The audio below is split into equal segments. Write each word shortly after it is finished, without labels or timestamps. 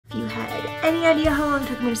had any idea how long it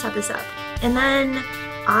took me to set this up. And then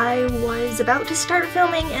I was about to start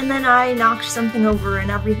filming, and then I knocked something over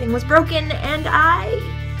and everything was broken, and I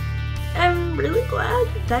am really glad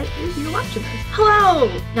that you're here watching this. Hello!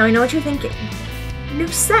 Now I know what you're thinking. New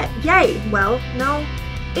set, yay! Well, no,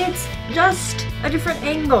 it's just a different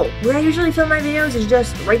angle. Where I usually film my videos is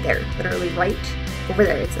just right there, literally right over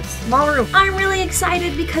there. It's a small room. I'm really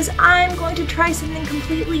excited because I'm going to try something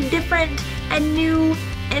completely different and new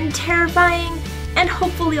and terrifying and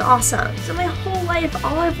hopefully awesome. So my whole life,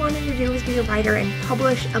 all I've wanted to do was be a writer and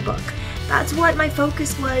publish a book. That's what my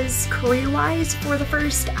focus was career-wise for the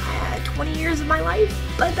first 20 years of my life.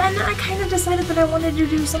 But then I kind of decided that I wanted to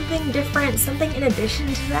do something different, something in addition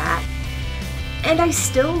to that. And I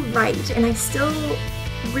still write, and I still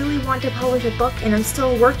really want to publish a book, and I'm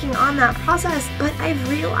still working on that process, but I've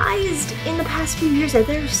realized in the past few years that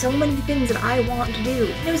there are so many things that I want to do.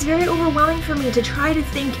 And it was very overwhelming for me to try to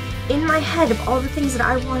think in my head of all the things that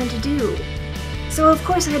I wanted to do. So of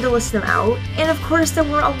course I had to list them out, and of course there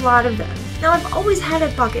were a lot of them. Now I've always had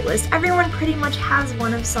a bucket list. Everyone pretty much has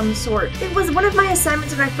one of some sort. It was one of my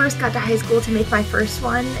assignments when I first got to high school to make my first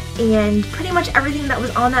one, and pretty much everything that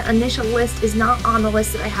was on that initial list is not on the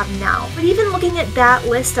list that I have now. But even looking at that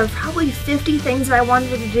list of probably 50 things that I wanted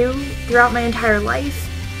to do throughout my entire life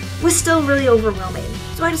was still really overwhelming.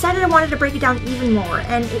 So I decided I wanted to break it down even more,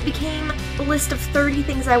 and it became a list of 30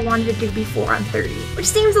 things I wanted to do before I'm 30, which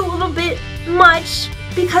seems a little bit much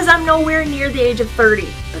because I'm nowhere near the age of 30.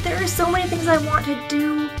 But there are so many things I want to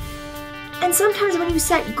do, and sometimes when you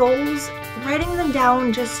set goals, writing them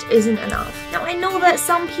down just isn't enough. Now I know that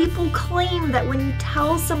some people claim that when you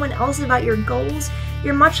tell someone else about your goals,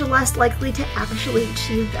 you're much less likely to actually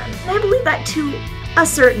achieve them. And I believe that to a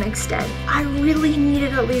certain extent. I really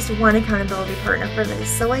needed at least one accountability partner for this,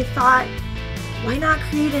 so I thought, why not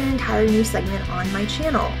create an entire new segment on my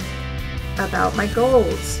channel about my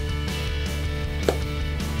goals?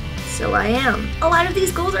 So I am. A lot of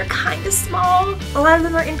these goals are kind of small, a lot of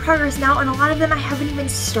them are in progress now, and a lot of them I haven't even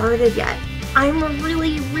started yet. I'm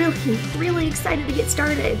really excited to get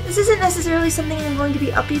started. This isn't necessarily something I'm going to be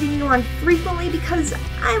updating you on frequently because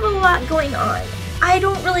I have a lot going on. I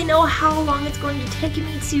don't really know how long it's going to take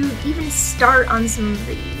me to even start on some of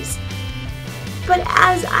these. But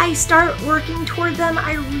as I start working toward them,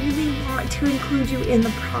 I really want to include you in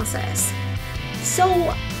the process. So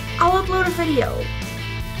I'll upload a video.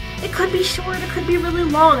 It could be short, it could be really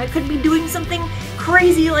long, I could be doing something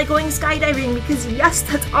crazy like going skydiving because yes,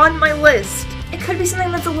 that's on my list. It could be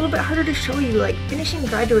something that's a little bit harder to show you, like finishing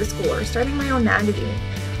graduate school or starting my own magazine.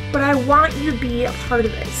 But I want you to be a part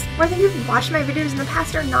of this. Whether you've watched my videos in the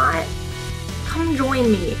past or not, come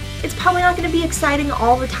join me. It's probably not going to be exciting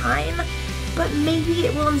all the time, but maybe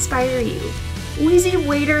it will inspire you. Wheezy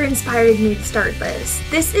Waiter inspired me to start this.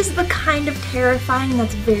 This is the kind of terrifying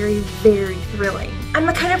that's very thrilling. I'm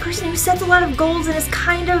the kind of person who sets a lot of goals and is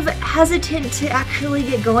kind of hesitant to actually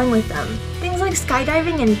get going with them. Things like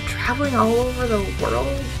skydiving and traveling all over the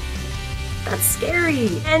world, that's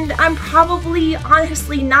scary. And I'm probably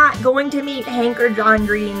honestly not going to meet Hank or John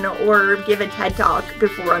Green or give a TED Talk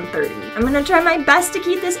before I'm 30. I'm gonna try my best to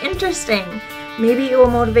keep this interesting. Maybe it will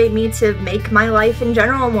motivate me to make my life in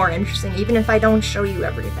general more interesting, even if I don't show you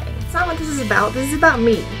everything. It's not what this is about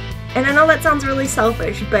me. And I know that sounds really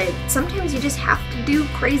selfish, but sometimes you just have to do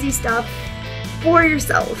crazy stuff for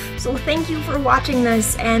yourself. So thank you for watching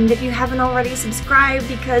this, and if you haven't already, subscribe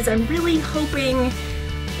because I'm really hoping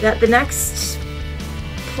that the next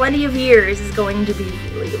plenty of years is going to be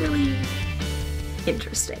really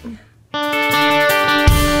interesting.